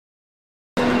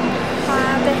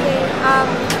Decky.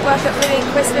 Work at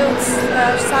Westfield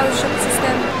Stratford shop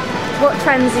system. What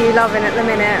trends are you loving at the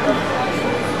minute?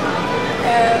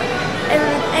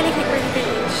 Anything really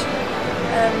vintage,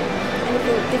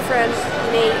 anything different,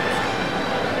 unique,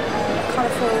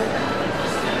 colourful.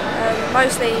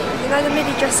 Mostly, you know, the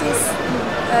midi dresses.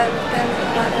 Them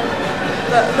like them.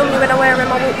 But normally when I wear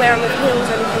them, I won't wear them with heels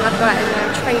or anything like that,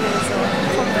 and trainers or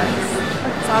Converse.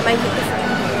 So I make it different.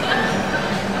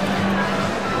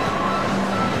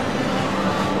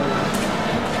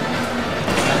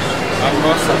 I'm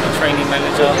Ross, I'm the training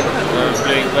manager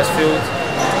at Westfield.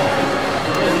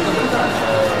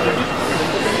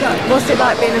 What's it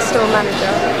like being a store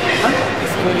manager?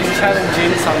 It's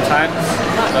challenging sometimes,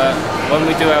 but when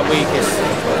we do our week it's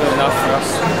good enough for us.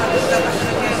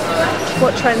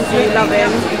 What trends are you loving?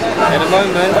 At the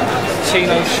moment,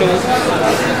 chino shorts,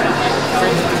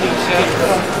 print t-shirts,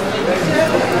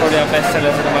 probably our best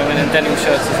sellers at the moment, and denim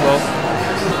shirts as well.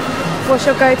 What's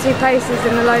your go-to places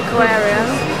in the local area?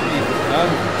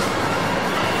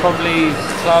 Probably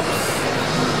clubs,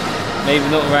 maybe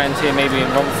not around here, maybe in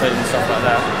Romford and stuff like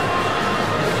that.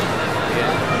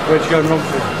 Yeah. Where'd you go in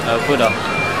Romford? Buddha.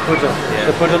 Buddha? Yeah.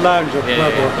 The Buddha Lounge or Yeah,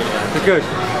 Club? yeah, Or? Buddha. They're good?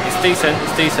 It's decent,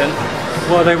 it's decent.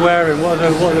 What are they wearing? What are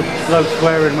the blokes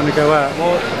wearing when they go out?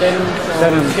 More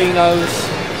denim, chinos,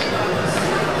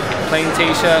 plain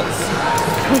t-shirts.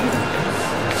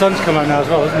 Sun's come out now as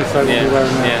well, isn't it? So Yeah, we'll be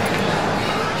wearing that. yeah.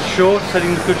 Shorts,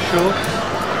 selling good shorts.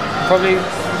 Probably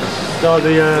The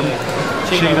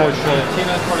chino shorts.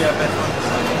 Chino's probably our best one.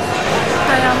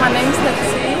 Hi, my name's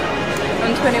Lexi.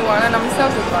 I'm 21 and I'm a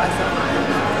sales advisor.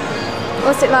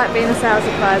 What's it like being a sales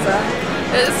advisor?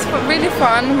 It's really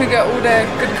fun. We get all the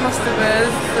good customers,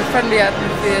 the friendly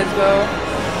atmosphere as well.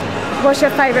 What's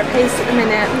your favourite piece at the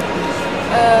minute?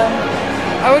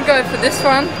 I would go for this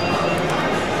one.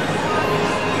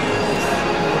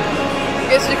 I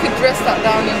guess you could dress that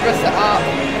down and dress it up.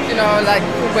 You know, like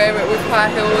you could wear it with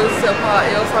high heels to a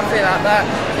party or something like that.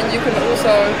 And you can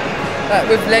also, like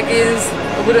with leggings,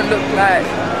 it wouldn't look like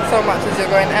so much as you're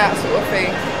going out sort of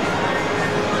thing.